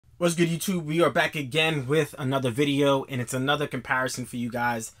What's good, YouTube? We are back again with another video, and it's another comparison for you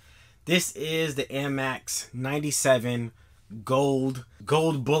guys. This is the Air Max 97 gold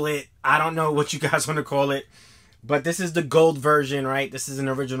bullet. I don't know what you guys want to call it, but this is the gold version, right? This is an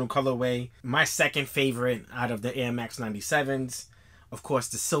original colorway. My second favorite out of the Air Max 97s. Of course,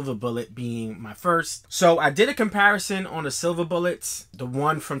 the silver bullet being my first. So I did a comparison on the silver bullets, the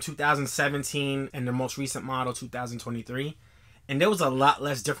one from 2017 and the most recent model 2023. And there was a lot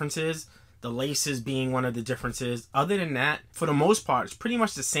less differences, the laces being one of the differences. Other than that, for the most part, it's pretty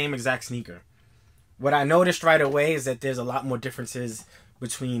much the same exact sneaker. What I noticed right away is that there's a lot more differences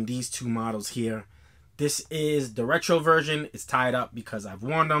between these two models here. This is the retro version. It's tied up because I've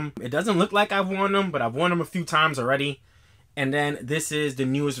worn them. It doesn't look like I've worn them, but I've worn them a few times already. And then this is the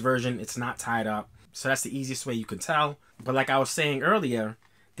newest version. It's not tied up. So that's the easiest way you can tell. But like I was saying earlier,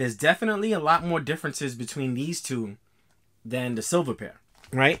 there's definitely a lot more differences between these two than the silver pair,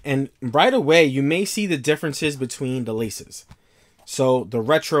 right? And right away, you may see the differences between the laces. So the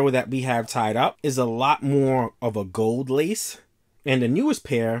retro that we have tied up is a lot more of a gold lace. And the newest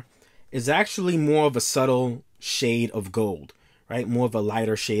pair is actually more of a subtle shade of gold, right? More of a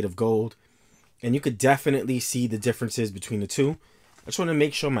lighter shade of gold. And you could definitely see the differences between the two. I just want to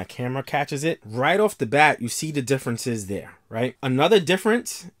make sure my camera catches it. Right off the bat, you see the differences there, right? Another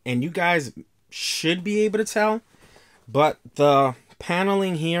difference, and you guys should be able to tell, but the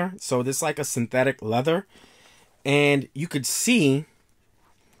paneling here, so this is like a synthetic leather, and you could see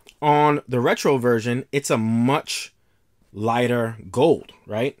on the retro version, it's a much lighter gold,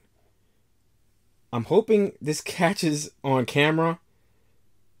 right? I'm hoping this catches on camera.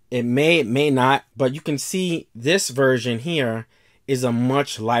 It may not, but you can see this version here is a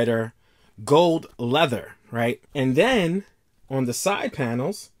much lighter gold leather, right? And then on the side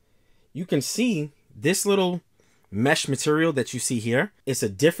panels, you can see this little mesh material that you see here. It's a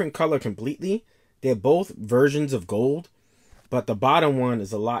different color completely. They're both versions of gold, but the bottom one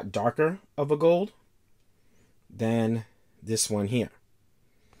is a lot darker of a gold than this one here,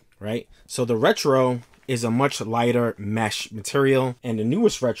 right? So the retro is a much lighter mesh material, and the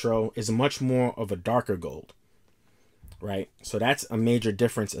newest retro is much more of a darker gold, right? So that's a major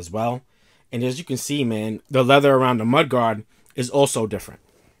difference as well. And as you can see, man, the leather around the mudguard is also different.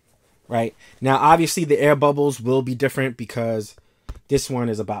 Right now, obviously the air bubbles will be different because this one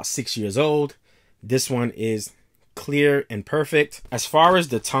is about 6 years old. This one is clear and perfect. As far as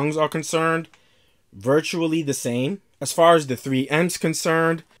the tongues are concerned, virtually the same. As far as the 3M's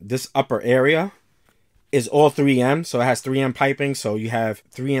concerned, this upper area is all 3M. So it has 3M piping. So you have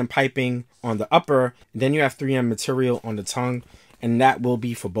 3M piping on the upper, then you have 3M material on the tongue, and that will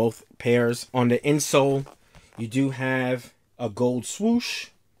be for both pairs. On the insole, you do have a gold swoosh.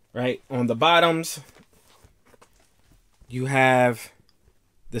 Right, on the bottoms, you have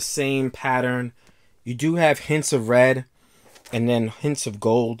the same pattern. You do have hints of red and then hints of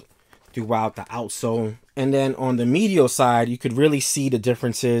gold throughout the outsole. And then on the medial side, you could really see the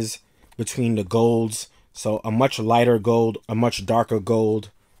differences between the golds. So a much lighter gold, a much darker gold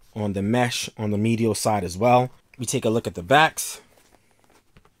on the mesh on the medial side as well. We take a look at the backs.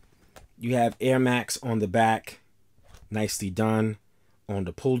 You have Air Max on the back, nicely done. On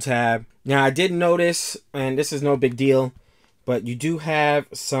the pull tab. Now I did notice, and this is no big deal, but you do have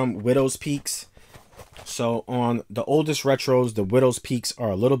some widow's peaks. So on the oldest retros, the widow's peaks are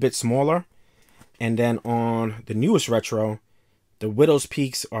a little bit smaller, and then on the newest retro, the widow's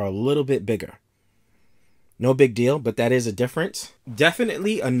peaks are a little bit bigger. No big deal, but that is a difference.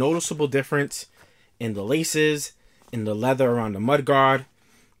 Definitely a noticeable difference in the laces, in the leather around the mudguard,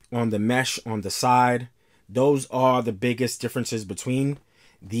 on the mesh on the side. Those are the biggest differences between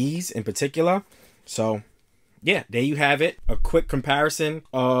these in particular. So yeah, there you have it. A quick comparison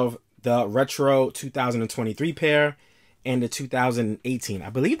of the retro 2023 pair and the 2018. I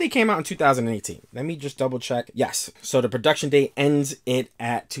believe they came out in 2018. Let me just double check. Yes. So the production date ends it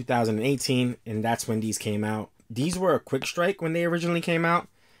at 2018, and that's when these came out. These were a quick strike when they originally came out.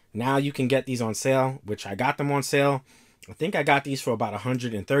 Now you can get these on sale, which I got them on sale. I think I got these for about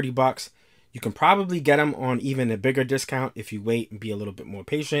 130 bucks. You can probably get them on even a bigger discount if you wait and be a little bit more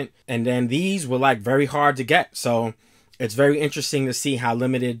patient. And then these were like very hard to get. So it's very interesting to see how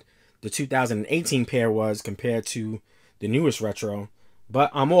limited the 2018 pair was compared to the newest retro. But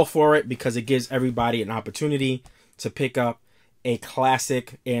I'm all for it because it gives everybody an opportunity to pick up a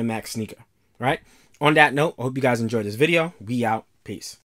classic Air Max sneaker. Right? On that note, I hope you guys enjoyed this video. We out. Peace.